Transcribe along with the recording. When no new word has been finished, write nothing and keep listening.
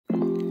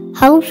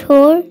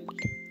household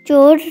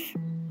chores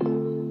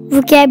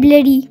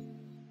vocabulary.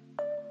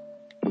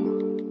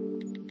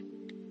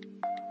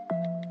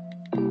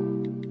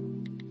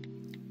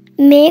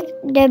 Make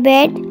the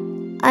bed.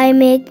 I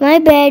make my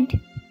bed.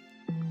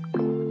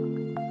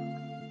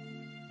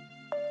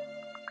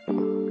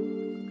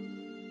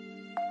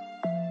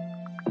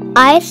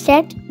 I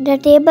set the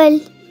table.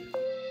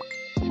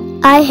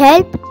 I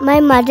help my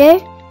mother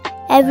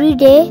every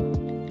day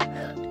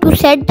to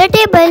set the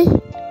table.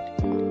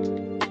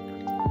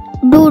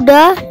 Do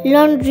the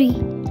laundry.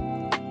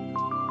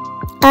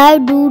 I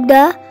do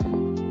the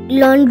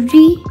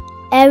laundry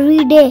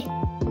every day.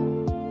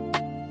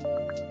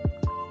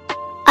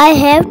 I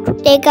have to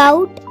take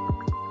out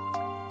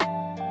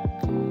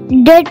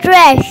the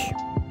trash.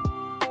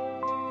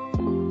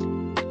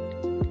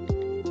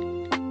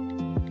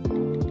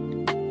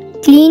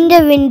 Clean the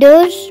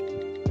windows.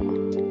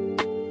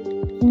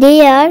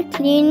 They are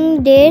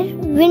cleaning their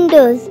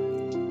windows.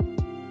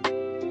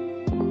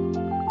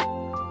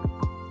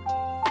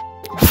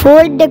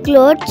 Fold the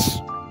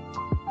clothes.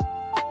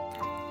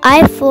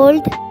 I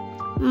fold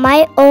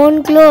my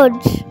own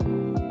clothes.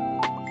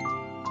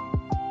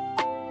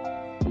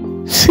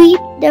 Sweep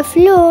the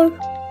floor.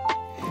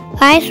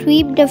 I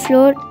sweep the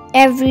floor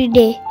every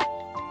day.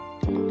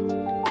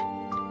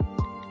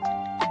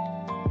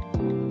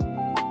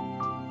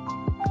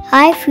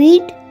 I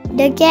feed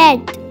the cat.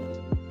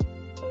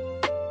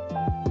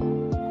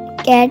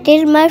 Cat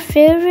is my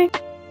favorite.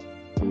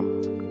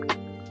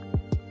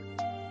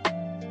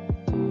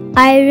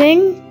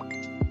 Iron.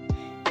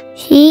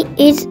 She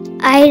is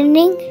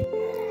ironing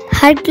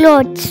her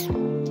clothes.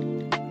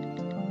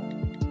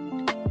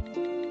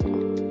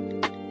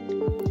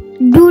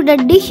 Do the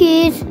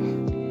dishes.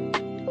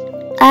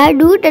 I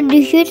do the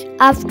dishes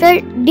after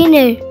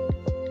dinner.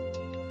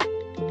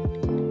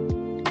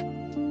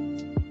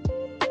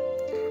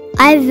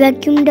 I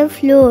vacuum the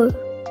floor.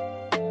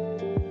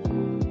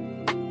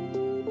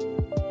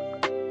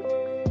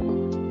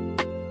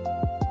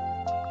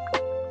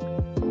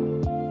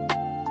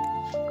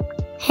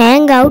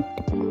 Hang out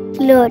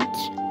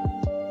clothes.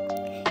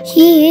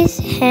 He is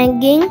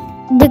hanging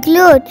the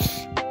clothes.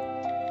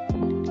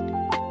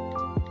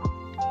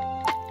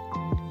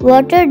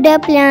 Water the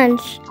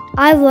plants.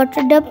 I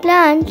water the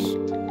plants.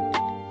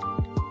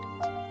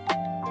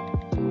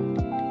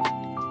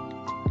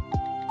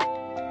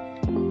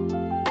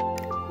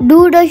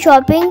 Do the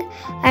shopping.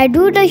 I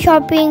do the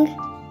shopping.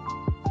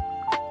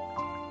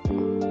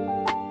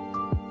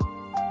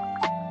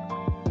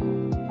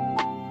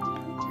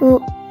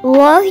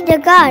 Wash the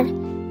car.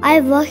 I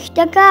wash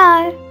the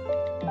car.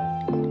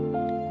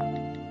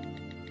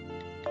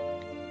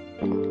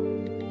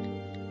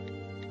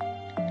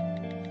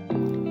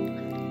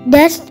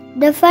 Dust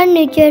the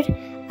furniture.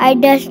 I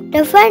dust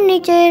the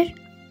furniture.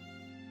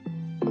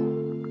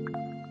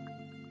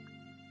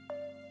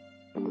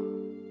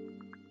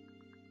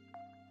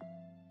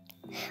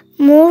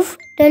 Move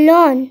the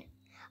lawn.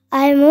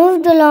 I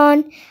move the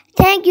lawn.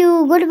 Thank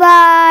you.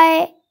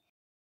 Goodbye.